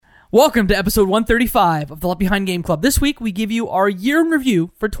Welcome to episode 135 of the Left Behind Game Club. This week, we give you our year in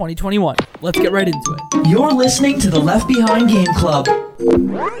review for 2021. Let's get right into it. You're listening to the Left Behind Game Club.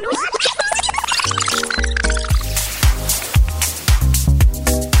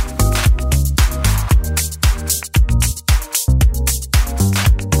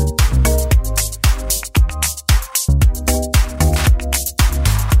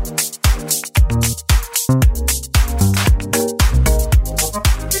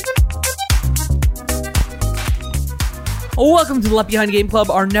 Welcome to the Left Behind Game Club,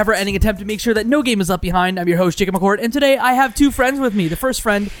 our never-ending attempt to make sure that no game is left behind. I'm your host, Jacob McCourt, and today I have two friends with me. The first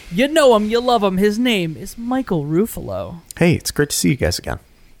friend, you know him, you love him. His name is Michael Ruffalo. Hey, it's great to see you guys again.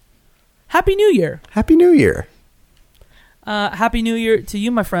 Happy New Year. Happy New Year. Happy New Year to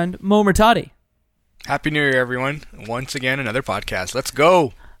you, my friend, Mo Murtati. Happy New Year, everyone. Once again, another podcast. Let's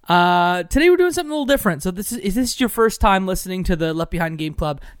go. Today we're doing something a little different. So this is your first time listening to the Left Behind Game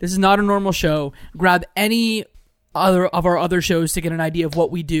Club. This is not a normal show. Grab any other of our other shows to get an idea of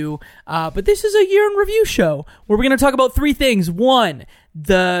what we do. But this is a year in review show where we're going to talk about three things. One,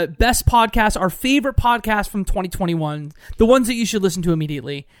 the best podcasts, our favorite podcasts from 2021, the ones that you should listen to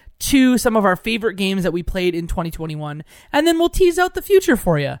immediately. Two, some of our favorite games that we played in 2021. And then we'll tease out the future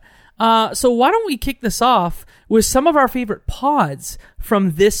for you. So why don't we kick this off with some of our favorite pods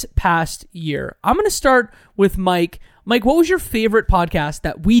from this past year? I'm going to start with Mike. Mike, what was your favorite podcast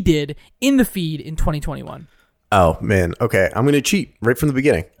that we did in the feed in 2021? Oh man, okay. I'm going to cheat right from the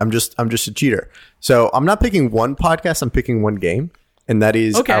beginning. I'm just a cheater. So I'm not picking one podcast. I'm picking one game, and that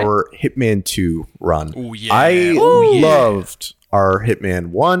is our Hitman 2 run. Ooh, yeah. I loved our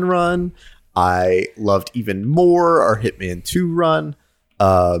Hitman 1 run. I loved even more our Hitman 2 run.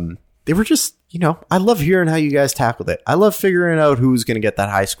 They were just, I love hearing how you guys tackled it. I love figuring out who's going to get that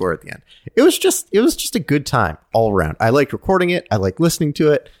high score at the end. It was just a good time all around. I liked recording it. I liked listening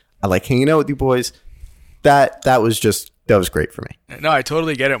to it. I like hanging out with you boys. That was great for me. No, I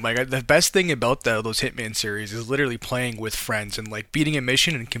totally get it, Mike. The best thing about those Hitman series is literally playing with friends and like beating a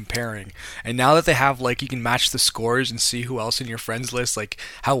mission and comparing. And now that they have you can match the scores and see who else in your friends list, like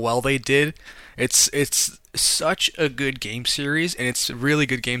how well they did. It's such a good game series, and it's a really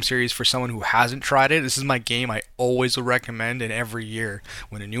good game series for someone who hasn't tried it. This is my game I always will recommend, and every year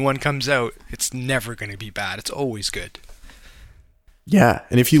when a new one comes out, it's never going to be bad. It's always good. Yeah,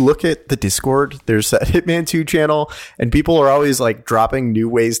 and if you look at the Discord, there's that Hitman 2 channel, and people are always dropping new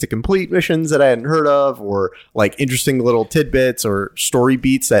ways to complete missions that I hadn't heard of, or interesting little tidbits or story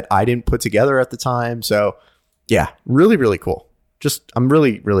beats that I didn't put together at the time. So yeah, really, really cool. I'm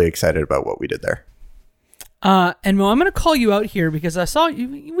really, really excited about what we did there. And Mo, I'm going to call you out here because I saw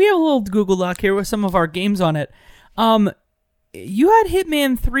we have a little Google Doc here with some of our games on it. You had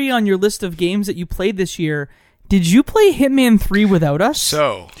Hitman 3 on your list of games that you played this year. Did you play Hitman 3 without us?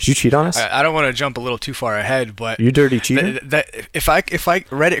 So did you cheat on us? I don't want to jump a little too far ahead, but you dirty cheater. If I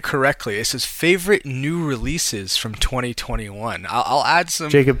read it correctly, it says favorite new releases from 2021. I'll add some.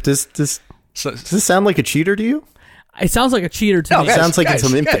 Jacob, does this sound like a cheater to you? It sounds like a cheater to me. It sounds like it's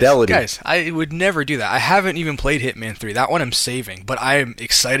some infidelity. Guys, I would never do that. I haven't even played Hitman 3. That one I'm saving, but I am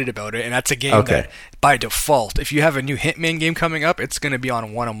excited about it, and that's a game that, by default, if you have a new Hitman game coming up, it's going to be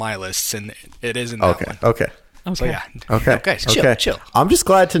on one of my lists, and it isn't that one. Okay. So yeah. Okay. Chill. I'm just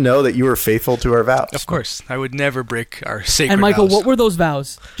glad to know that you were faithful to our vows. Of course. I would never break our sacred And Michael, vows. what were those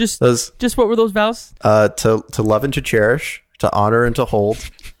vows? Just what were those vows? To love and to cherish, to honor and to hold,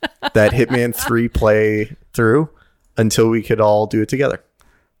 that Hitman 3 play through until we could all do it together.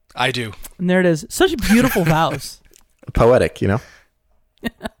 I do. And there it is. Such beautiful vows. Poetic,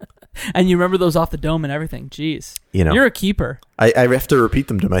 And you remember those off the dome and everything. Jeez. You're a keeper. I have to repeat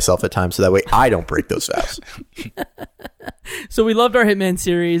them to myself at times so that way I don't break those vows. So we loved our Hitman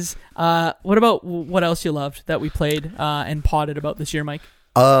series. What about what else you loved that we played and podded about this year, Mike?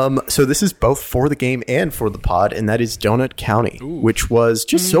 So this is both for the game and for the pod, and that is Donut County, which was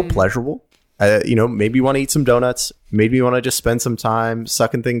just so pleasurable. Maybe you want to eat some donuts. Maybe you want to just spend some time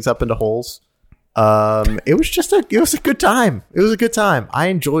sucking things up into holes. It was a good time. It was a good time. I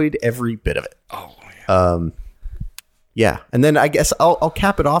enjoyed every bit of it. Oh, yeah. Yeah. And then I guess I'll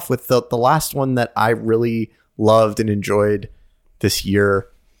cap it off with the last one that I really loved and enjoyed this year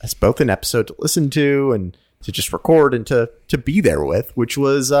as both an episode to listen to and to just record and to be there with, which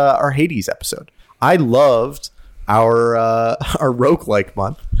was our Hades episode. I loved our roguelike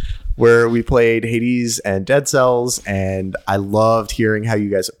month where we played Hades and Dead Cells, and I loved hearing how you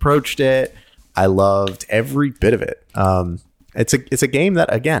guys approached it. I loved every bit of it. It's a game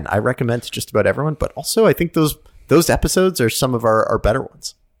that, again, I recommend to just about everyone, but also I think those episodes are some of our better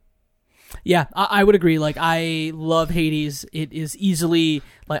ones. Yeah, I would agree. Like, I love Hades. It is easily,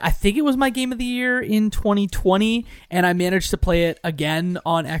 like, I think it was my game of the year in 2020, and I managed to play it again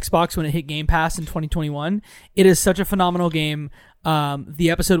on Xbox when it hit Game Pass in 2021. It is such a phenomenal game. The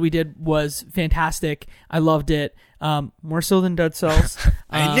episode we did was fantastic. I loved it. More so than Dead Cells.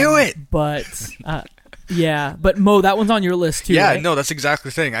 I knew it! But, yeah. But Mo, that one's on your list too, Yeah, right? no, that's exactly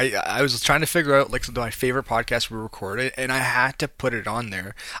the thing. I was trying to figure out like some of my favorite podcasts we recorded, and I had to put it on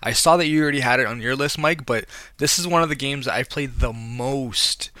there. I saw that you already had it on your list, Mike, but this is one of the games that I've played the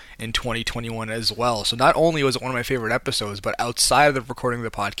most in 2021 as well. So not only was it one of my favorite episodes, but outside of the recording of the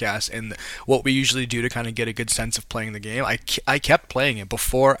podcast and what we usually do to kind of get a good sense of playing the game, I kept playing it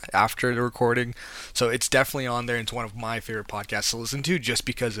before, after the recording. So it's definitely on there. It's one of my favorite podcasts to listen to just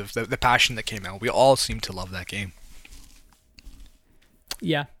because of the passion that came out. We all seem to love that game.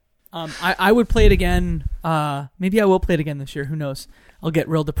 Yeah. I would play it again. Maybe I will play it again this year. Who knows? I'll get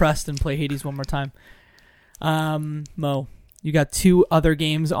real depressed and play Hades one more time. Mo, you got 2 other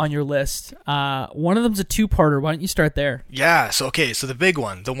games on your list. One of them's a 2-parter. Why don't you start there? Yeah, so the big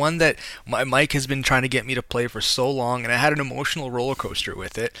one, the one that Mike has been trying to get me to play for so long, and I had an emotional roller coaster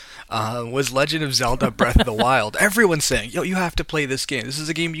with it, was Legend of Zelda Breath of the Wild. Everyone's saying, yo, you have to play this game. This is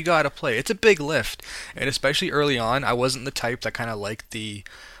a game you gotta play. It's a big lift, and especially early on, I wasn't the type that kind of liked the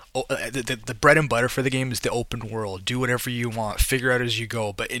bread and butter for the game is the open world. Do whatever you want, figure out as you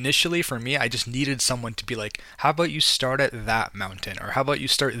go. But initially for me, I just needed someone to be like, how about you start at that mountain, or how about you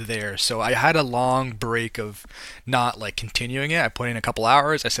start there? So I had a long break of not like continuing it. I put in a couple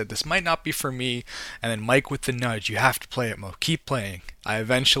hours. I said, this might not be for me. And then Mike with the nudge, you have to play it, Mo. Keep playing. I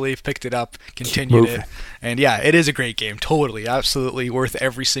eventually picked it up, continued it, and yeah, it is a great game. Totally, absolutely worth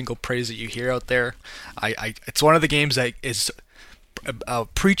every single praise that you hear out there. It's one of the games that is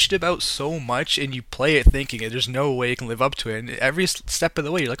preached about so much, and you play it thinking there's no way you can live up to it, and every step of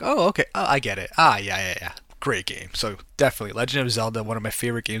the way you're like, oh, okay, I get it. Yeah, great game. So definitely Legend of Zelda, one of my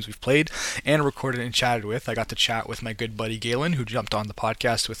favorite games we've played and recorded and chatted with. I got to chat with my good buddy Galen, who jumped on the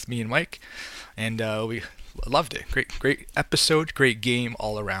podcast with me and Mike, and we loved it. Great episode, great game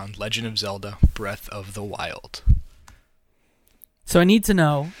all around. Legend of Zelda Breath of the Wild. So I need to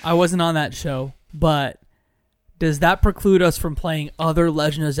know, I wasn't on that show, but does that preclude us from playing other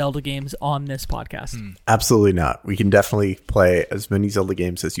Legend of Zelda games on this podcast? Absolutely not. We can definitely play as many Zelda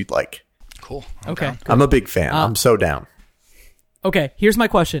games as you'd like. Cool. Okay. I'm a big fan. I'm so down. Okay, here's my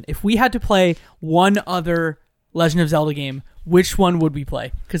question. If we had to play one other Legend of Zelda game, which one would we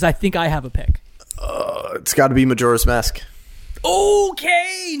play? Because I think I have a pick. It's got to be Majora's Mask.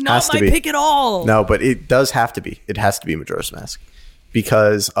 Okay, not my pick at all. No, but it does have to be. It has to be Majora's Mask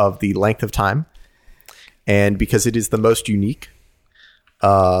because of the length of time and because it is the most unique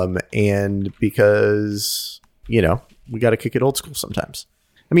and because, you know, we got to kick it old school sometimes.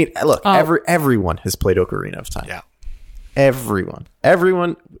 I mean, look, everyone has played Ocarina of Time. Yeah. Everyone,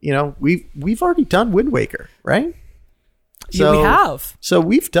 you know, we've already done Wind Waker, right? Yeah, we have. So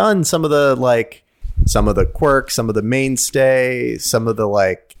we've done some of the quirks, some of the mainstay, some of the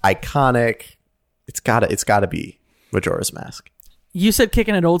like iconic. It's gotta be Majora's Mask. You said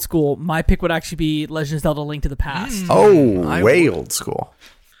kicking it old school. My pick would actually be Legend of Zelda: Link to the Past. Old school.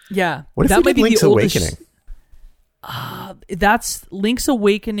 Yeah. What if that we did Link's Awakening? That's Link's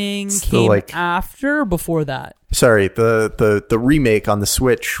Awakening came after or before that? Sorry, the remake on the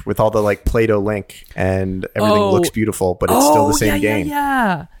Switch with all the like Play-Doh Link and everything looks beautiful, but it's still the same game.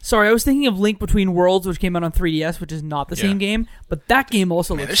 Yeah. Sorry, I was thinking of Link Between Worlds, which came out on 3DS, which is not the same game, but that game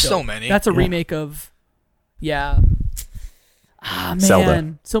also looks there's dope. so many. That's a remake of man.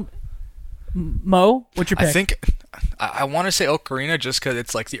 Zelda. So Mo, what's your pick? I think I want to say Ocarina just because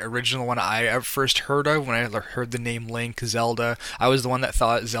it's like the original one I ever first heard of when I heard the name Link, Zelda. I was the one that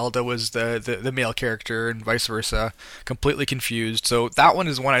thought Zelda was the male character and vice versa. Completely confused. So that one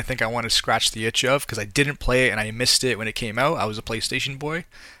is one I think I want to scratch the itch of because I didn't play it and I missed it when it came out. I was a PlayStation boy.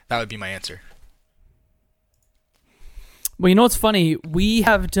 That would be my answer. Well, you know what's funny? We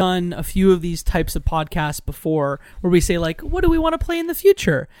have done a few of these types of podcasts before where we say, like, what do we want to play in the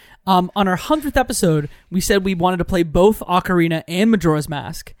future? On our 100th episode, we said we wanted to play both Ocarina and Majora's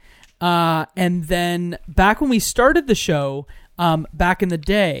Mask. And then back when we started the show, back in the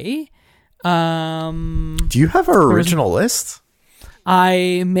day... do you have our original list?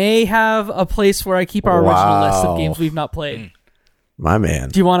 I may have a place where I keep our original list of games we've not played. My man.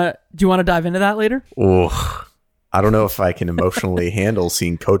 Do you want to dive into that later? Oh, I don't know if I can emotionally handle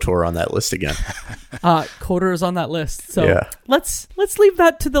seeing KOTOR on that list again. KOTOR is on that list. So let's leave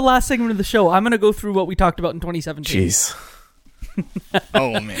that to the last segment of the show. I'm going to go through what we talked about in 2017. Jeez.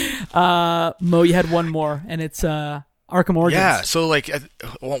 Oh, man. Mo, you had one more, and it's Arkham Origins. Yeah, so like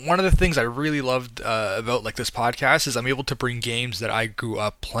one of the things I really loved about like this podcast is I'm able to bring games that I grew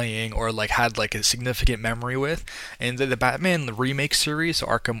up playing or like had like a significant memory with, and the Batman remake series, so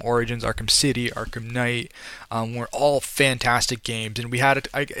Arkham Origins, Arkham City, Arkham Knight, were all fantastic games, and we had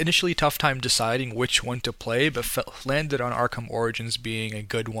initially tough time deciding which one to play, but landed on Arkham Origins being a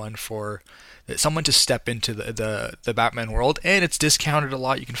good one for someone to step into the Batman world, and it's discounted a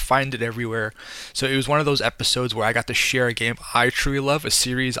lot. You can find it everywhere. So it was one of those episodes where I got to share a game I truly love, a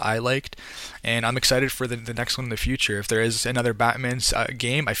series I liked, and I'm excited for the next one in the future. If there is another Batman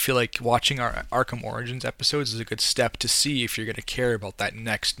game, I feel like watching our Arkham Origins episodes is a good step to see if you're going to care about that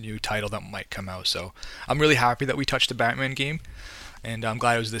next new title that might come out. So I'm really happy that we touched the Batman game, and I'm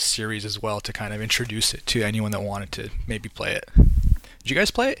glad it was this series as well to kind of introduce it to anyone that wanted to maybe play it. Did you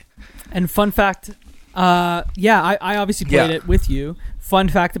guys play it? And fun fact, I obviously played it with you. Fun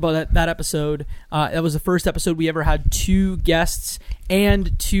fact about that episode, that was the first episode we ever had 2 guests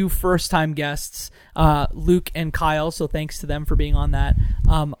and 2 first-time guests, Luke and Kyle, so thanks to them for being on that.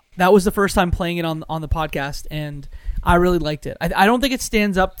 That was the first time playing it on the podcast, and I really liked it. I don't think it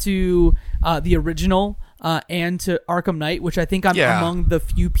stands up to the original, and to Arkham Knight, which I think I'm among the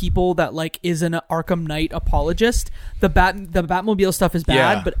few people that like is an Arkham Knight apologist. The Batmobile stuff is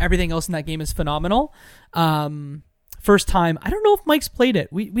bad, but everything else in that game is phenomenal. First time, I don't know if Mike's played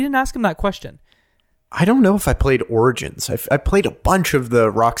it. We didn't ask him that question. I don't know if I played Origins. I played a bunch of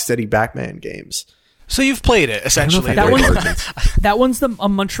the Rocksteady Batman games. So you've played it, essentially. That one's a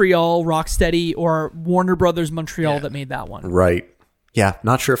Montreal Rocksteady or Warner Brothers Montreal that made that one. Right. Yeah,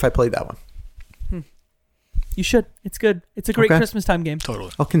 not sure if I played that one. You should. It's good. It's a great Christmas time game.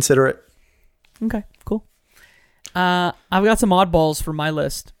 Totally. I'll consider it. Okay, cool. I've got some oddballs for my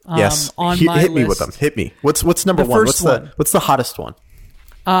list. Yes. On my hit list. me with them. Hit me. What's number one? What's the hottest one?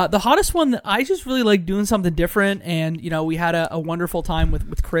 The hottest one that I just really like doing something different, and we had a wonderful time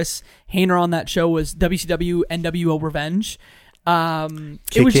with Chris Hayner on that show, was WCW NWO Revenge.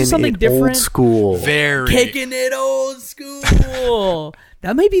 It was just something different. Old school. Kicking it old school.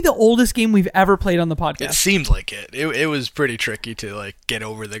 That may be the oldest game we've ever played on the podcast. It seemed like it. It was pretty tricky to like get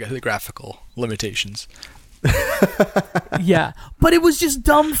over the graphical limitations. Yeah, but it was just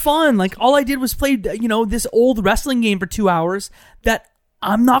dumb fun. Like all I did was play, this old wrestling game for 2 hours that,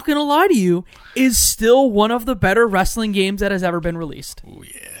 I'm not going to lie to you, is still one of the better wrestling games that has ever been released. Oh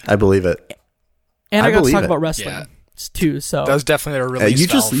yeah. I believe it. And I got to talk about wrestling. Yeah. Too, so that was definitely a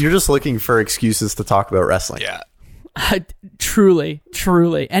release. You're just looking for excuses to talk about wrestling. Yeah. Truly.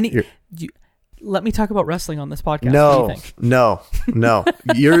 Let me talk about wrestling on this podcast. No.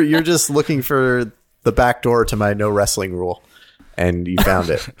 You're just looking for the back door to my no wrestling rule, and you found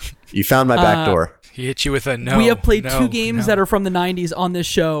it. You found my back door. He hit you with a no. We have played 2 games that are from the 90s on this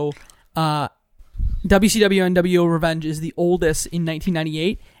show. WCW NWO Revenge is the oldest in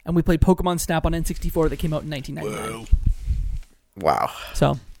 1998, and we played Pokemon Snap on N64 that came out in 1999. Wow.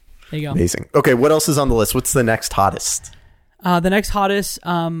 So, there you go. Amazing. Okay, what else is on the list? What's the next hottest? The next hottest,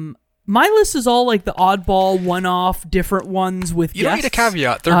 my list is all like the oddball, one-off, different ones with You guests. don't need a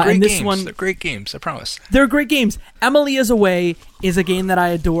caveat. They're great games. One, they're great games, I promise. They're great games. Emily is Away is a game that I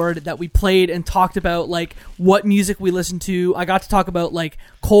adored, that we played and talked about like what music we listened to. I got to talk about like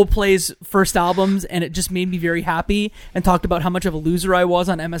Coldplay's first albums, and it just made me very happy, and talked about how much of a loser I was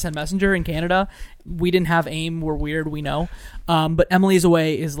on MSN Messenger in Canada. We didn't have AIM. We're weird, we know. But Emily is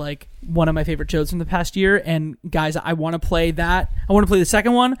Away is like one of my favorite shows from the past year. And guys, I want to play that. I want to play the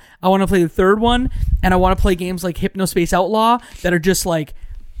second one. I want to play the third one. And I want to play games like Hypnospace Outlaw that are just like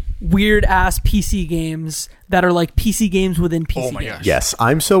weird ass PC games that are like PC games within PC Oh my games. gosh. Yes,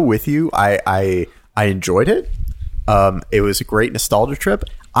 I'm so with you. I enjoyed it. It was a great nostalgia trip.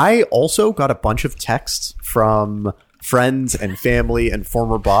 I also got a bunch of texts from friends and family and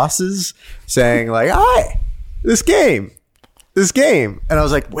former bosses saying like, "Hi, this game," and I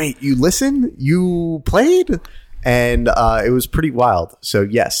was like, "Wait, you listen? You played?" And it was pretty wild. So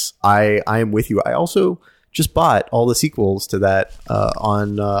yes, I am with you. I also just bought all the sequels to that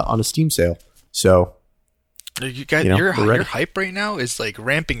on a Steam sale. So You guys, your hype right now is like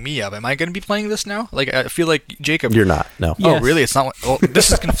ramping me up. Am I going to be playing this now? Like, I feel like Jacob. You're not. No. Yes. Oh, really? It's not. Well,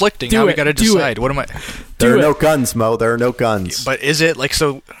 this is conflicting. Now we got to decide. What am I? There are no guns, Mo. There are no guns. But is it like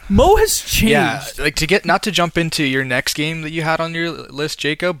so? Mo has changed. Yeah, like to get not to jump into your next game that you had on your list,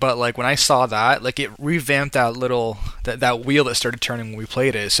 Jacob. But like when I saw that, like it revamped that little that wheel that started turning when we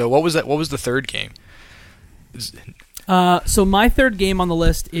played it. So what was that? What was the third game? So my third game on the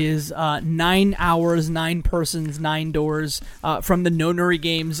list is 9 hours, 9 persons, 9 doors from the No Nuri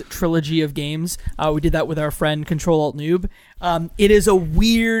Games trilogy of games. We did that with our friend Control Alt Noob. It is a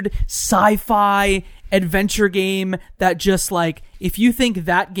weird sci-fi adventure game that just like, if you think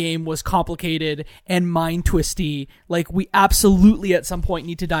that game was complicated and mind twisty, like we absolutely at some point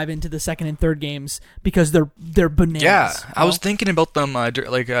need to dive into the second and third games because they're bananas. Yeah, I was thinking about them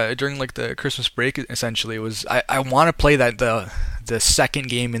during like the Christmas break. Essentially, I want to play the second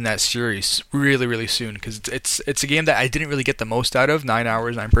game in that series really, really soon because it's a game that I didn't really get the most out of. 9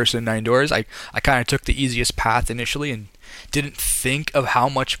 hours, 9 person, 9 doors. I kind of took the easiest path initially and didn't think of how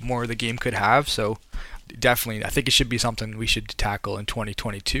much more the game could have. So definitely, I think it should be something we should tackle in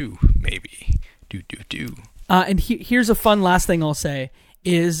 2022, maybe. And here's a fun last thing I'll say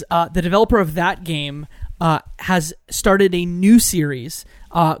is the developer of that game has started a new series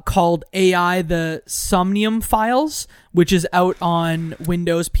called AI the Somnium Files, which is out on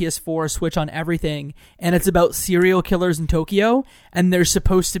Windows, PS4, Switch, on everything. And it's about serial killers in Tokyo. And there's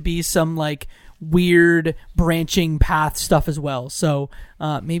supposed to be some like weird branching path stuff as well. So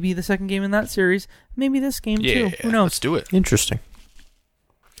maybe the second game in that series, maybe this game too. Who knows? Let's do it. Interesting.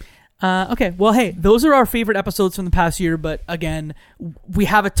 Okay, well, hey, those are our favorite episodes from the past year, but again, we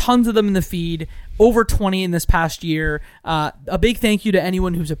have a tons of them in the feed, over 20 in this past year. A big thank you to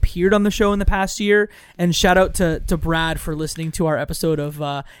anyone who's appeared on the show in the past year, and shout out to Brad for listening to our episode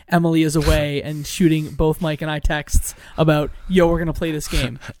of Emily is Away and shooting both Mike and I texts about, yo, we're going to play this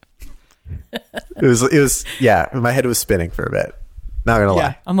game. It was yeah, my head was spinning for a bit. Not gonna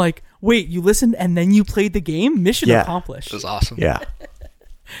lie. I'm like, wait, you listened and then you played the game? Mission accomplished. It was awesome. Yeah.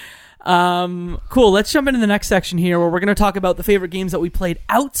 Cool. Let's jump into the next section here where we're going to talk about the favorite games that we played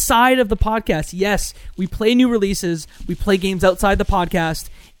outside of the podcast. Yes, we play new releases. We play games outside the podcast.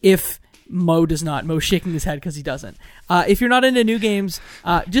 If Mo does not. Mo's shaking his head because he doesn't. If you're not into new games,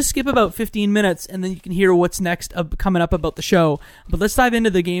 just skip about 15 minutes and then you can hear what's next coming up about the show. But let's dive into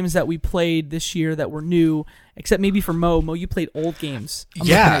the games that we played this year that were new, except maybe for Mo. Mo, you played old games.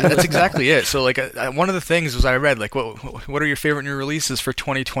 Yeah, that's exactly it. So like one of the things was I read like what are your favorite new releases for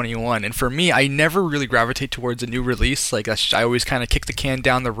 2021? And for me, I never really gravitate towards a new release. Like I always kind of kick the can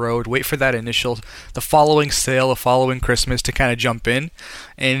down the road, wait for that the following sale, the following Christmas to kind of jump in.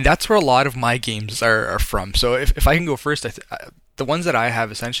 And that's where a lot of my games are from. So if I can go first, the ones that I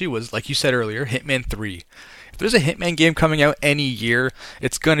have essentially was, like you said earlier, Hitman 3. If there's a Hitman game coming out any year,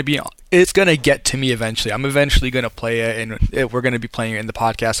 it's gonna get to me eventually. I'm eventually gonna play it, and we're gonna be playing it in the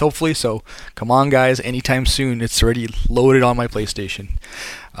podcast, hopefully. So come on, guys, anytime soon. It's already loaded on my PlayStation.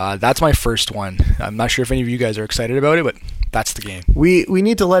 That's my first one. I'm not sure if any of you guys are excited about it, but that's the game. We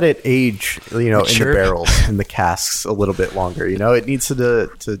need to let it age, in Sure. the barrels, in the casks a little bit longer. It needs to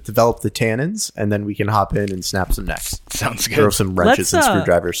develop the tannins, and then we can hop in and snap some necks. Sounds good. Throw some wrenches and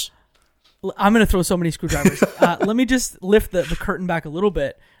screwdrivers. I'm going to throw so many screwdrivers. Let me just lift the curtain back a little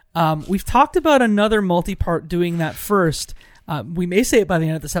bit. We've talked about another multi-part doing that first. We may say it by the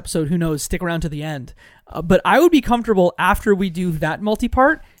end of this episode. Who knows? Stick around to the end. But I would be comfortable after we do that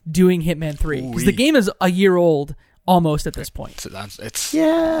multi-part doing Hitman 3. Because the game is a year old almost at this point.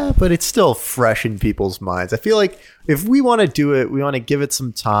 Yeah, but it's still fresh in people's minds. I feel like if we want to do it, we want to give it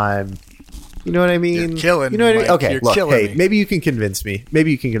some time. You know what I mean? You're killing you know what me, I mean? Okay, You're look, killing hey, me. maybe you can convince me.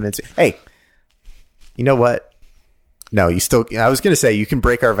 Hey, you know what? No, you still. I was going to say you can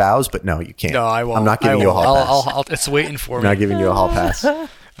break our vows, but no, you can't. No, I won't. I'm not giving you a hall pass. I'll, it's waiting for I'm me. not giving you a hall pass.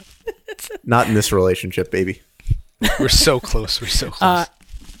 Not in this relationship, baby. We're so close. We're so close.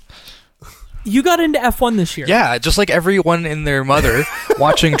 You got into F1 this year. Yeah, just like everyone and their mother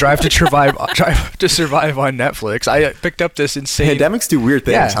watching Drive to Survive on Netflix. I picked up this insane. Pandemics do weird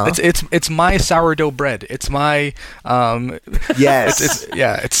things, huh? It's my sourdough bread. It's my Yes.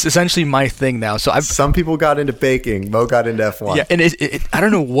 it's essentially my thing now. So Some people got into baking. Mo got into F1. Yeah, and I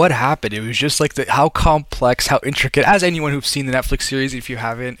don't know what happened. It was just like how complex, how intricate. As anyone who's seen the Netflix series, if you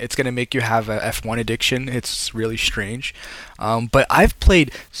haven't, it's gonna make you have a F1 addiction. It's really strange. But I've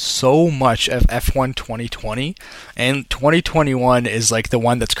played so much of F1 2020, and 2021 is like the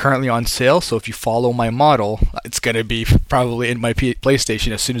one that's currently on sale. So if you follow my model, it's gonna be probably in my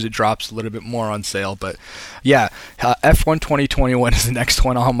PlayStation as soon as it drops a little bit more on sale. But yeah, F1 2021 is the next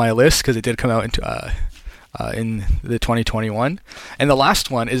one on my list because it did come out in the 2021. And the last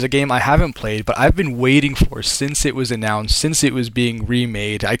one is a game I haven't played, but I've been waiting for since it was announced, since it was being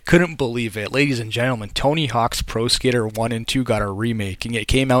remade. I couldn't believe it. Ladies and gentlemen, Tony Hawk's Pro Skater 1 and 2 got a remake, and it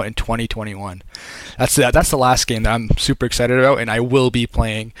came out in 2021. That's the last game that I'm super excited about, and I will be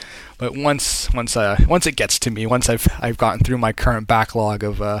playing. But once it gets to me, once I've gotten through my current backlog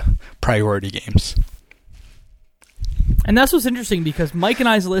of priority games. And that's what's interesting because Mike and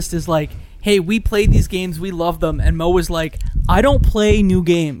I's list is like, hey, we played these games, we love them. And Mo was like, I don't play new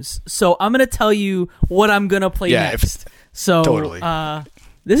games, so I'm going to tell you what I'm going to play next. So totally.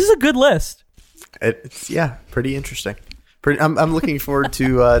 This is a good list. It's pretty interesting. I'm looking forward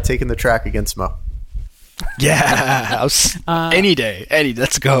to taking the track against Mo. Yeah, any day.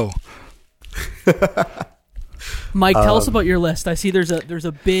 Let's go. Mike, tell us about your list. I see there's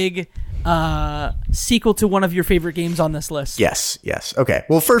a big sequel to one of your favorite games on this list. Yes. Okay.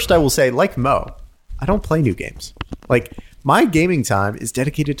 Well, first I will say, like Mo, I don't play new games. Like, my gaming time is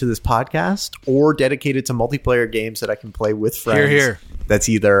dedicated to this podcast or dedicated to multiplayer games that I can play with friends. Here. That's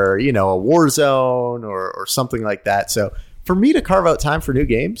either, a Warzone or something like that. So for me to carve out time for new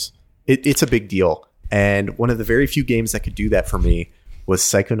games, it's a big deal. And one of the very few games that could do that for me was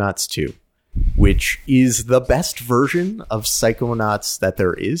Psychonauts 2, which is the best version of Psychonauts that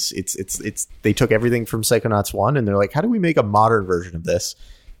there is. It's they took everything from Psychonauts 1 and they're like, how do we make a modern version of this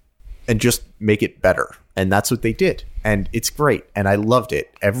and just make it better? And that's what they did. And it's great. And I loved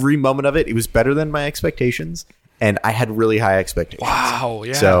it. Every moment of it. It was better than my expectations. And I had really high expectations. Wow.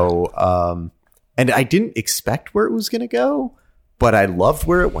 Yeah. So, and I didn't expect where it was going to go, but I loved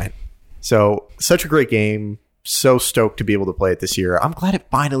where it went. So, such a great game. So stoked to be able to play it this year. I'm glad it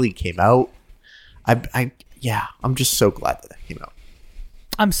finally came out. I'm just so glad that came out.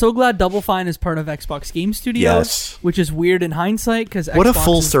 I'm so glad Double Fine is part of Xbox Game Studios, yes. Which is weird in hindsight because what a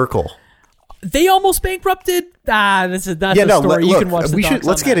full circle. They almost bankrupted. That's a story. Look, you can watch.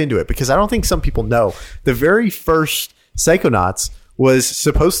 Let's get into it because I don't think some people know. The very first Psychonauts was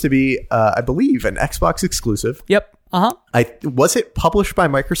supposed to be, I believe, an Xbox exclusive. Yep. Was it published by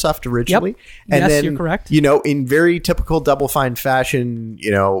Microsoft originally? Yep. And yes, then, you're correct. In very typical Double Fine fashion,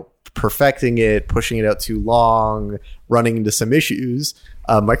 perfecting it, pushing it out too long, running into some issues.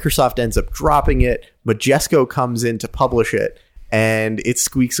 Microsoft ends up dropping it. Majesco comes in to publish it, and it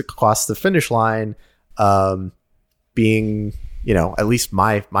squeaks across the finish line, being, at least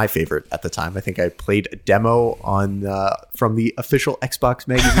my favorite at the time. I think I played a demo on from the official Xbox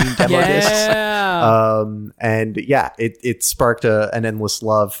Magazine demo discs. And it sparked an endless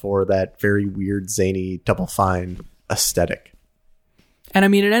love for that very weird, zany Double Fine aesthetic. And I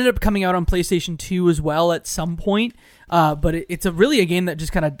mean, it ended up coming out on PlayStation 2 as well at some point. But it's really a game that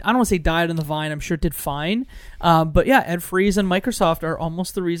just kind of, I don't want to say died on the vine. I'm sure it did fine. But yeah, Ed Freeze and Microsoft are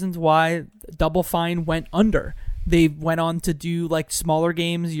almost the reasons why Double Fine went under. They went on to do like smaller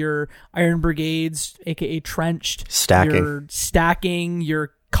games, your Iron Brigades, aka Trenched, your Stacking,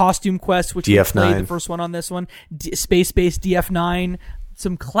 your Costume Quest, which DF9. we played the first one on this one, Space Base DF9,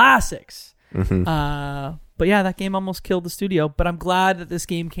 some classics. Mm-hmm. But yeah, that game almost killed the studio. But I'm glad that this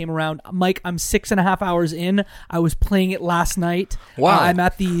game came around. Mike, I'm 6.5 hours in. I was playing it last night. Wow. I'm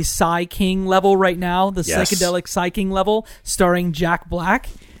at the Psy King level right now, the Yes. psychedelic Psy King level, starring Jack Black.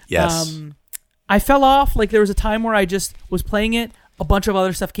 Yes. I fell off. Like, there was a time where I just was playing it. A bunch of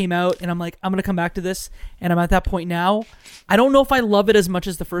other stuff came out, and I'm like, I'm going to come back to this. And I'm at that point now. I don't know if I love it as much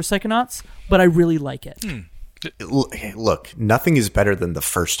as the first Psychonauts, but I really like it. Look, nothing is better than the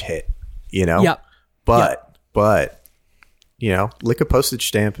first hit, Yep. But, lick a postage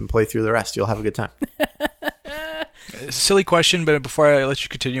stamp and play through the rest. You'll have a good time. Silly question, but before I let you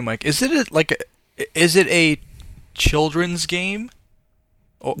continue, Mike, is it a children's game?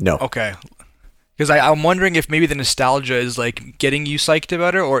 Oh, No. Okay. Because I'm wondering if maybe the nostalgia is like getting you psyched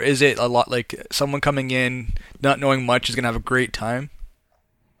about it, or is it a lot like someone coming in not knowing much is going to have a great time?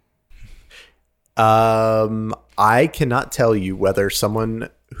 I cannot tell you whether someone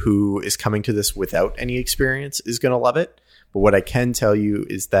who is coming to this without any experience is going to love it. But what I can tell you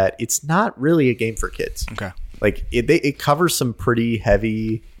is that it's not really a game for kids. Okay. Like it covers some pretty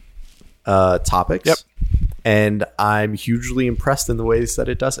heavy topics. Yep. And I'm hugely impressed in the ways that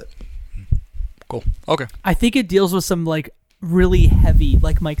it does it. Cool. Okay. I think it deals with some like really heavy,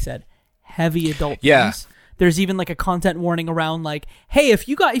 like Mike said, heavy adult themes. There's even like a content warning around like, hey, if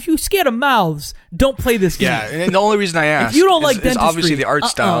you scared of mouths, don't play this game. Yeah, and the only reason I ask if you don't like is dentistry, obviously the art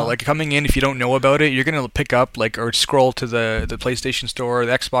style. Like coming in, if you don't know about it, you're gonna pick up like or scroll to the PlayStation Store,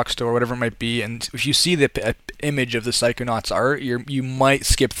 the Xbox Store, whatever it might be, and if you see the image of the Psychonauts art, you might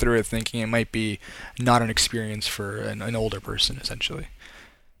skip through it thinking it might be not an experience for an older person. Essentially,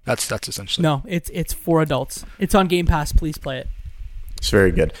 that's essentially. No, it's for adults. It's on Game Pass. Please play it. It's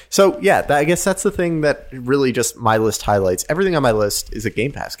very good. So yeah, I guess that's the thing that really just my list highlights. Everything on my list is a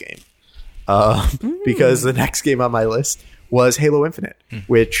Game Pass game. Because the next game on my list was Halo Infinite,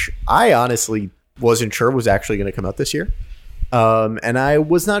 which I honestly wasn't sure was actually going to come out this year. And I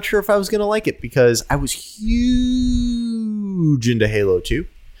was not sure if I was going to like it because I was huge into Halo 2,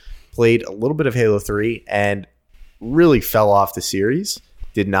 played a little bit of Halo 3, and really fell off the series.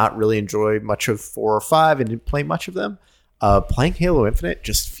 Did not really enjoy much of 4 or 5 and didn't play much of them. Playing Halo Infinite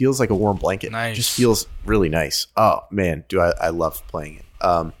just feels like a warm blanket. Nice. Just feels really nice. Oh man, do I love playing it.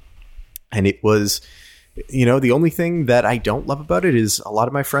 And it was, the only thing that I don't love about it is a lot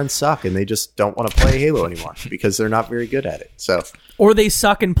of my friends suck and they just don't want to play Halo anymore because they're not very good at it. So, or they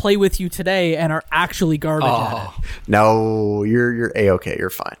suck and play with you today and are actually garbage at it. No, you're A-okay. You're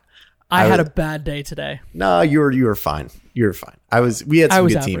fine. I had a bad day today. No, you were fine. You were fine. We had some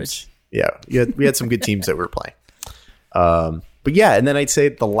good average. teams. Yeah, we had some good teams that were playing. But yeah, and then I'd say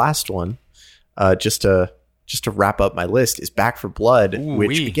the last one, just to wrap up my list, is Back 4 Blood,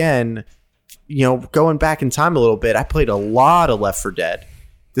 which again, going back in time a little bit, I played a lot of Left 4 Dead.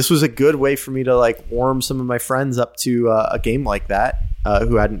 This was a good way for me to like warm some of my friends up to a game like that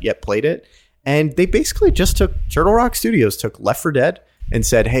who hadn't yet played it. And they basically just Turtle Rock Studios took Left 4 Dead and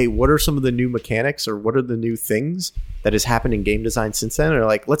said, hey, what are some of the new mechanics or what are the new things that has happened in game design since then? And they're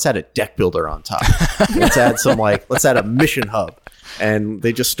like, let's add a deck builder on top. let's add a mission hub. And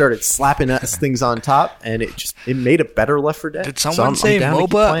they just started slapping things on top, and it made a better Left 4 Dead. Did someone say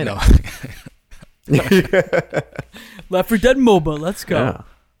MOBA? No. Left 4 Dead MOBA. Let's go. Yeah.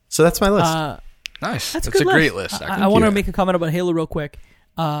 So that's my list. Nice. That's a great list. I want to make a comment about Halo real quick.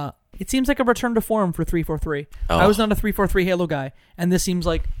 It seems like a return to form for 343. Oh. I was not a 343 Halo guy, and this seems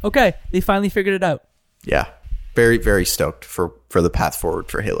like, okay, they finally figured it out. Yeah. Very, very stoked for the path forward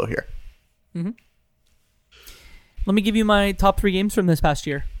for Halo here. Mm-hmm. Let me give you my top 3 games from this past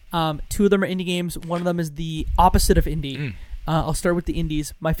year. 2 of them are indie games. One of them is the opposite of indie. I'll start with the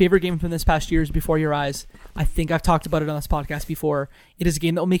indies. My favorite game from this past year is Before Your Eyes. I think I've talked about it on this podcast before. It is a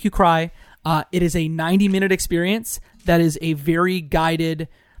game that will make you cry. It is a 90-minute experience that is a very guided,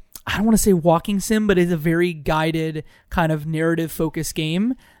 I don't want to say walking sim, but it's a very guided kind of narrative-focused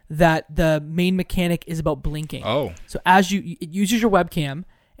game that the main mechanic is about blinking. Oh. So it uses your webcam,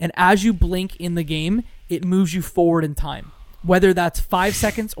 and as you blink in the game, it moves you forward in time. Whether that's 5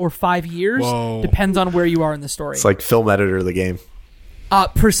 seconds or 5 years, depends on where you are in the story. It's like film editor of the game.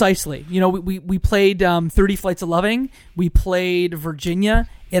 Precisely. We played 30 Flights of Loving. We played Virginia.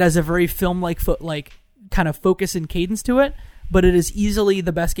 It has a very film-like kind of focus and cadence to it, but it is easily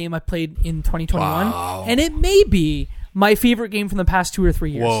the best game I played in 2021. Wow. And it may my favorite game from the past 2 or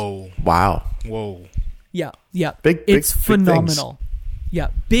 3 years. Wow. Yeah. It's phenomenal. Yeah,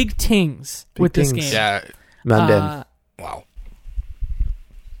 big tings with this game. Yeah. Wow.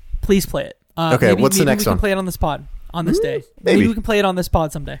 Please play it. Okay, what's the next one? We one? can play it on this pod on this day. Maybe we can play it on this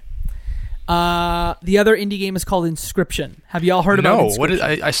pod someday. The other indie game is called Inscription. Have you all heard about Inscription?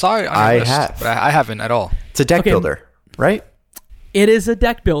 What is, I saw it on your list, have. but I haven't at all. It's a deck builder, right? It is a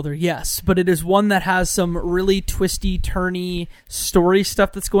deck builder, yes, but it is one that has some really twisty, turny story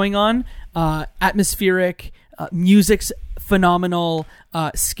stuff that's going on. Atmospheric, music's phenomenal,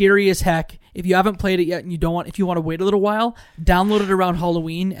 scary as heck. If you haven't played it yet and if you want to wait a little while, download it around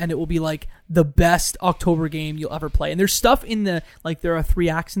Halloween and it will be like the best October game you'll ever play. And there's stuff in there are 3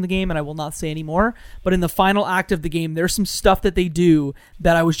 acts in the game and I will not say any more, but in the final act of the game, there's some stuff that they do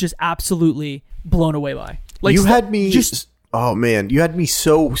that I was just absolutely blown away by. You had me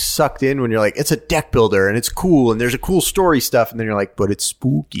so sucked in when you're like, it's a deck builder and it's cool and there's a cool story stuff. And then you're like, but it's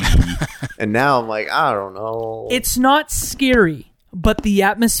spooky. And now I'm like, I don't know. It's not scary. But the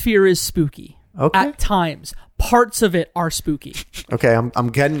atmosphere is spooky. Okay. At times. Parts of it are spooky. Okay, I'm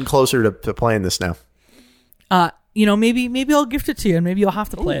getting closer to playing this now. Maybe I'll gift it to you and maybe you'll have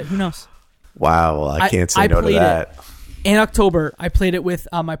to play it. Who knows? Wow, well, I can't say no to that. In October, I played it with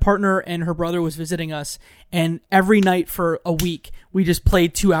my partner and her brother was visiting us. And every night for a week, we just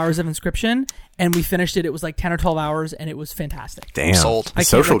played 2 hours of Inscription and we finished it. It was like 10 or 12 hours and it was fantastic. Damn. Sold. A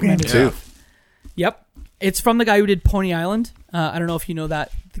social game too. Yep. It's from the guy who did Pony Island. I don't know if you know the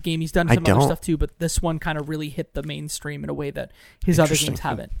game. He's done some other stuff too, but this one kind of really hit the mainstream in a way that his other games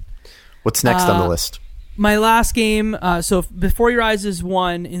haven't. What's next on the list? My last game, so Before Your Eyes is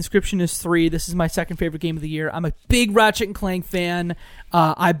 1, Inscription is 3. This is my second favorite game of the year. I'm a big Ratchet & Clank fan.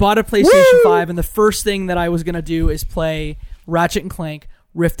 I bought a PlayStation 5, and the first thing that I was going to do is play Ratchet & Clank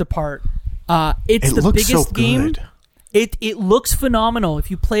Rift Apart. It's the biggest game. It looks phenomenal.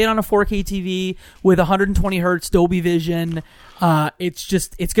 If you play it on a 4K TV with 120 hertz Dolby Vision,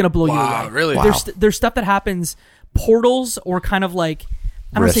 it's going to blow you away. Really? Wow. There's stuff that happens, portals or kind of like,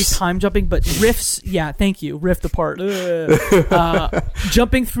 I don't want to say time jumping, but rifts. Yeah, thank you. Rift Apart.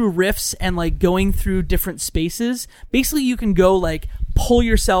 Jumping through rifts and like going through different spaces. Basically, you can go like pull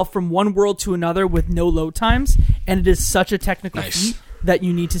yourself from one world to another with no load times, and it is such a technical feat that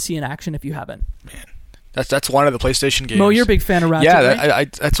you need to see in action if you haven't. Man. That's one of the PlayStation games. Mo, you're a big fan of Ratchet, right?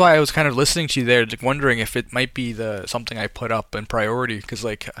 right? That's why I was kind of listening to you there, like wondering if it might be something I put up in priority, because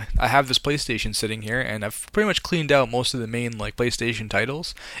like I have this PlayStation sitting here, and I've pretty much cleaned out most of the main like PlayStation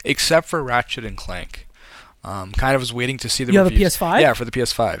titles, except for Ratchet and Clank. Kind of was waiting to see the reviews. You have a PS5? Yeah, for the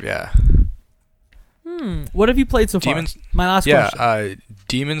PS5. Yeah. What have you played so far? My last question.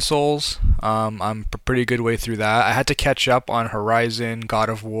 Demon Souls. I'm a pretty good way through that. I had to catch up on Horizon, God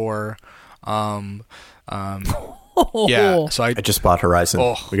of War. Yeah, so I just bought Horizon.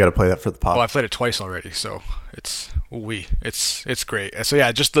 We got to play that for the pod. I played it twice already, so it's great. So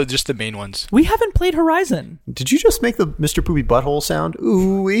yeah, just the main ones. We haven't played Horizon. Did you just make the Mr. Poopy Butthole sound?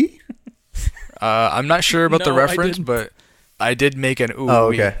 Ooh-wee? I'm not sure about the reference, but I did make an ooh. Oh,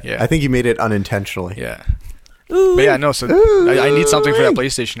 okay. Yeah. I think you made it unintentionally. Yeah. Ooh. But yeah, no. So I need something for that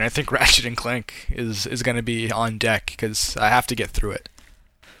PlayStation. I think Ratchet and Clank is going to be on deck because I have to get through it.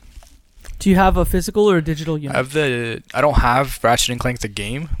 Do you have a physical or a digital unit? I don't have Ratchet and Clank the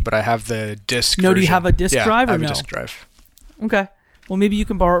game, but I have the disc. No, version. do you have a disc drive or I have no? a disc drive. Okay. Well, maybe you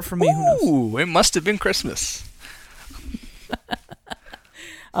can borrow it from me. Who knows? Ooh, it must have been Christmas.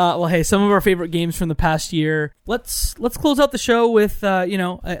 Well, hey, some of our favorite games from the past year. Let's close out the show with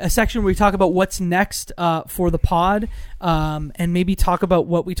a section where we talk about what's next for the pod, and maybe talk about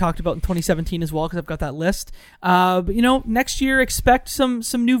what we talked about in 2017 as well, because I've got that list. But next year expect some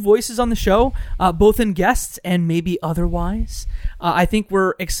new voices on the show, both in guests and maybe otherwise. I think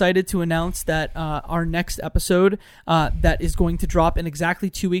we're excited to announce that our next episode that is going to drop in exactly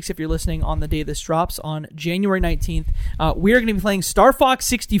 2 weeks, if you're listening on the day this drops, on January 19th, we are going to be playing Star Fox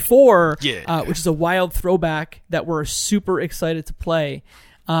 64, which is a wild throwback that we're super excited to play.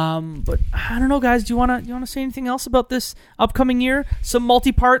 But I don't know, guys. Do you want to say anything else about this upcoming year? Some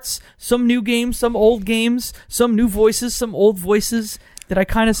multi-parts, some new games, some old games, some new voices, some old voices. Did I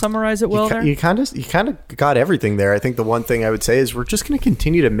kind of summarize it well there? You kind of got everything there. I think the one thing I would say is we're just going to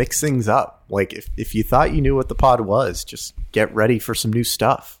continue to mix things up. Like if you thought you knew what the pod was, just get ready for some new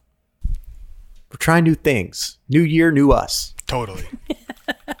stuff. We're trying new things. New year, new us. Totally.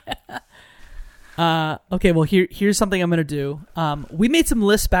 Okay, well, here's something I'm going to do. We made some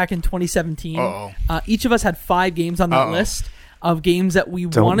lists back in 2017. Each of us had 5 games on that list of games that we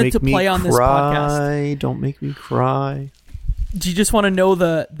wanted to play on this podcast. Don't make me cry. Do you just want to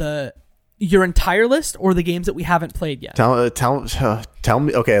know your entire list or the games that we haven't played yet? Tell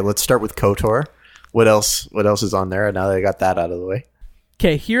me. Okay, let's start with KOTOR. What else is on there? Now that I got that out of the way.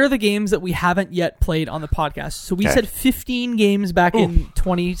 Okay, here are the games that we haven't yet played on the podcast. So we said 15 games back in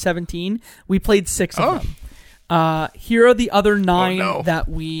 2017. We played 6 of them. Here are the other 9 that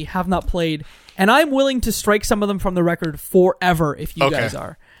we have not played. And I'm willing to strike some of them from the record forever if you guys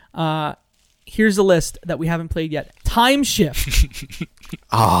are. Here's a list that we haven't played yet. Time Shift.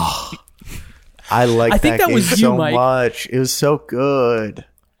 I think that game was so Mike. Much. It was so good.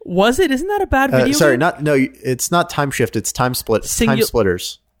 Was it? Isn't that a bad video game? It's not Time Shift. It's Time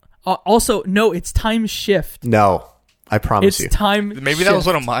Splitters. Also, no, it's Time Shift. No, I promise you. Maybe that was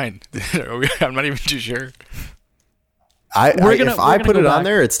one of mine. I'm not even too sure. If I put it on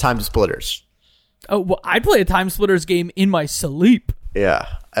there, it's Time Splitters. Oh, well, I'd play a Time Splitters game in my sleep. Yeah.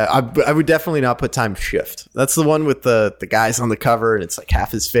 I would definitely not put Time Shift. That's the one with the guys on the cover, and it's like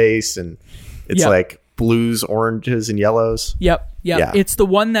half his face, and it's like blues, oranges, and yellows. Yep. Yeah. It's the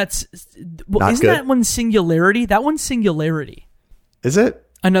one that's... Well, isn't that one Singularity? That one's Singularity. Is it?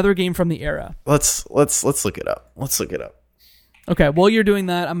 Another game from the era. Let's look it up. Okay, while you're doing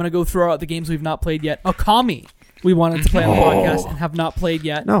that, I'm going to go through the games we've not played yet. Okami, we wanted to play on the podcast and have not played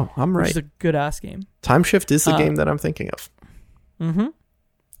yet. No, I'm right. Which is a good-ass game. Time Shift is the game that I'm thinking of. Mm-hmm.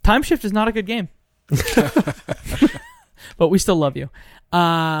 Time Shift is not a good game. But we still love you.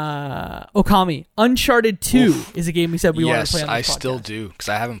 Okami. Uncharted 2 is a game we said we wanted to play on this podcast. Yes, I still do, because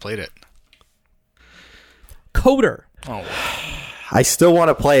I haven't played it. Coder. I still want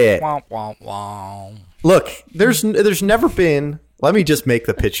to play it. Wah, wah, wah. Look, there's never been... Let me just make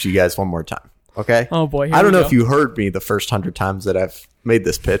the pitch to you guys one more time, okay? Oh, boy. I don't know if you heard me the first 100 times that I've made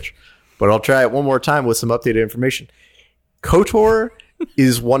this pitch, but I'll try it one more time with some updated information. KOTOR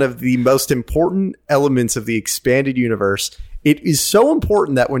is one of the most important elements of the expanded universe. It is so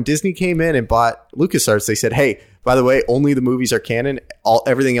important that when Disney came in and bought LucasArts, they said, hey, by the way, only the movies are canon.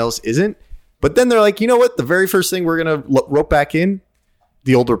 Everything else isn't. But then they're like, you know what? The very first thing we're going to rope back in,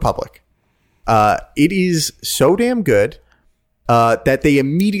 The Old Republic. It is so damn good that they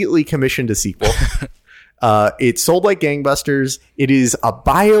immediately commissioned a sequel. It sold like gangbusters. It is a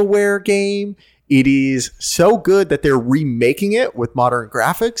BioWare game. It is so good that they're remaking it with modern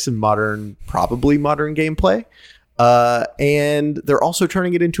graphics and probably modern gameplay. And they're also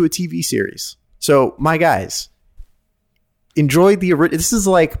turning it into a TV series. So, my guys, enjoy the original. This is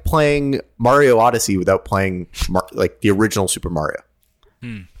like playing Mario Odyssey without playing like the original Super Mario.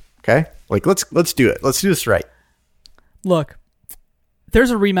 Okay? Like, let's do it. Let's do this right. Look, there's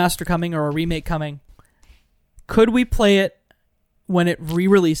a remaster coming or a remake coming. Could we play it when it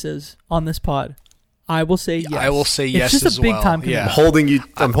re-releases on this pod? I will say yes. I will say yes it's just as a big well. time Yeah. commitment.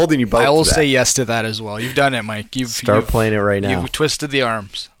 I'm holding you both. I will to that. say yes to that as well. You've done it, Mike. You've Start playing it right now. You've twisted the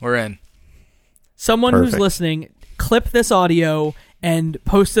arms. We're in. Someone who's Perfect. listening, clip this audio and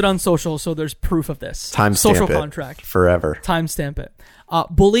post it on social so there's proof of this. Timestamp social it contract. forever. Timestamp it.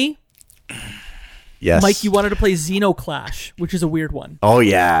 Bully, Yes, Mike, you wanted to play Xenoclash, which is a weird one. Oh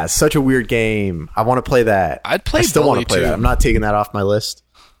yeah, such a weird game. I want to play that. I'd play I still want Bully, to play too. that. I'm not taking that off my list.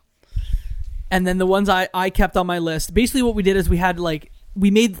 And then the ones I kept on my list, basically what we did is we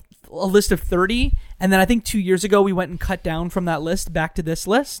made a list of 30, and then I think 2 years ago we went and cut down from that list back to this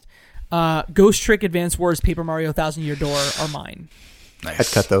list. Ghost Trick, Advance Wars, Paper Mario, 1000 Year Door are mine. Nice.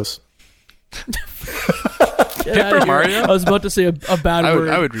 I'd cut those. Get outta here. Mario? I was about to say a bad word.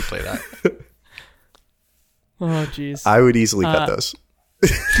 I would replay that. Oh, jeez. I would easily cut those.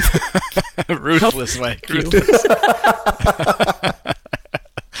 Ruthless, Mike. You. Ruthless.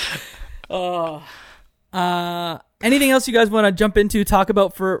 Anything else you guys want to jump into, talk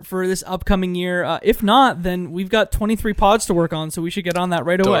about for this upcoming year? If not, then we've got 23 pods to work on, so we should get on that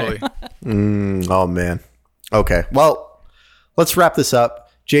right away. Totally. Oh man. Okay. Well, let's wrap this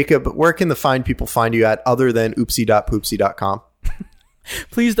up. Jacob, where can the fine people find you at other than oopsie.poopsie.com?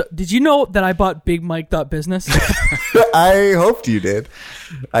 Please, did you know that I bought BigMike.business? I hoped you did.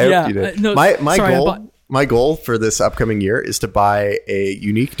 I Yeah, hoped you did. no, my sorry, I goal bought- my goal for this upcoming year is to buy a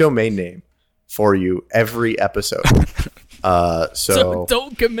unique domain name for you every episode. So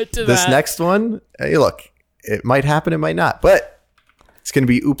don't commit to this that. next one, hey, look, it might happen, it might not, but it's going to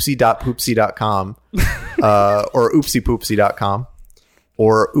be oopsie.poopsie.com or oopsiepoopsie.com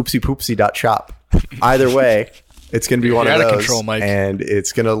or oopsiepoopsie.shop. Either way, it's going to be one You're of out of those, control, Mike. and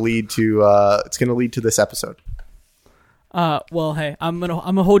it's going to lead to this episode. Well, hey, I'm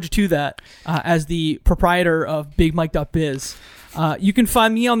gonna hold you to that as the proprietor of BigMike.biz. You can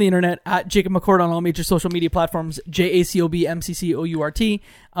find me on the internet at Jacob McCourt on all major social media platforms, JACOBMCCOURT.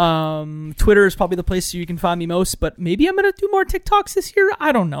 Twitter is probably the place you can find me most, but maybe I'm gonna do more TikToks this year.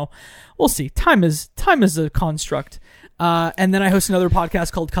 I don't know. We'll see. Time is a construct. And then I host another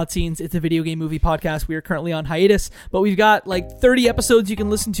podcast called Cutscenes. It's a video game movie podcast. We are currently on hiatus, but we've got like 30 episodes you can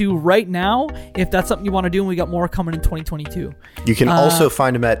listen to right now if that's something you want to do, and we got more coming in 2022. You can also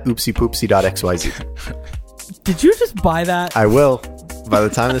find them at oopsiepoopsie.xyz. Did you just buy that? I will by the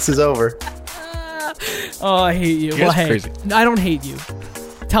time this is over. Oh, I hate you. You Well, guys are hey, crazy. I don't hate you.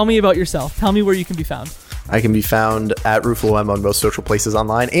 Tell me about yourself. Tell me where you can be found. I can be found at RuffaloM on most social places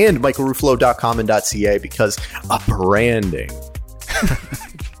online and michaelruffalo.com and .ca because of branding.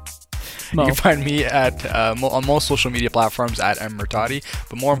 Mo. You can find me at on most social media platforms at mmertati,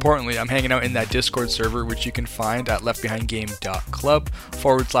 but more importantly, I'm hanging out in that Discord server, which you can find at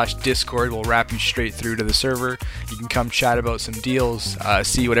leftbehindgame.club/Discord. We'll wrap you straight through to the server. You can come chat about some deals,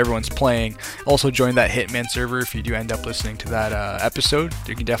 see what everyone's playing. Also join that Hitman server if you do end up listening to that episode.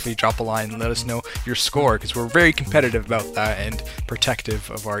 You can definitely drop a line and let us know your score, because we're very competitive about that and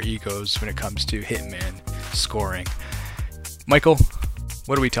protective of our egos when it comes to Hitman scoring. Michael,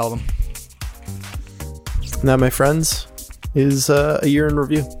 what do we tell them? And that, my friends, is a year in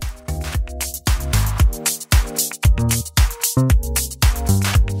review.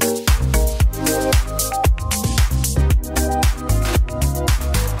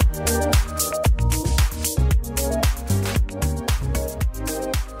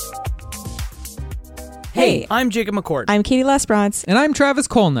 Hey, I'm Jacob McCourt. I'm Katie Lesbrance. And I'm Travis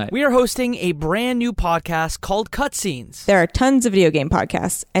Colnett. We are hosting a brand new podcast called Cutscenes. There are tons of video game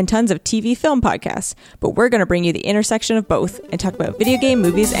podcasts and tons of TV film podcasts, but we're going to bring you the intersection of both and talk about video game,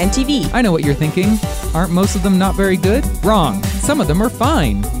 movies, and TV. I know what you're thinking. Aren't most of them not very good? Wrong. Some of them are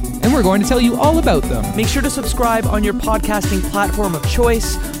fine. And we're going to tell you all about them. Make sure to subscribe on your podcasting platform of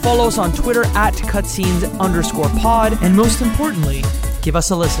choice. Follow us on Twitter at cutscenes_pod. And most importantly, give us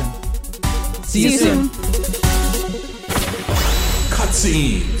a listen. See you soon.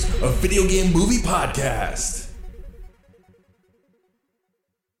 Cutscenes, a video game movie podcast.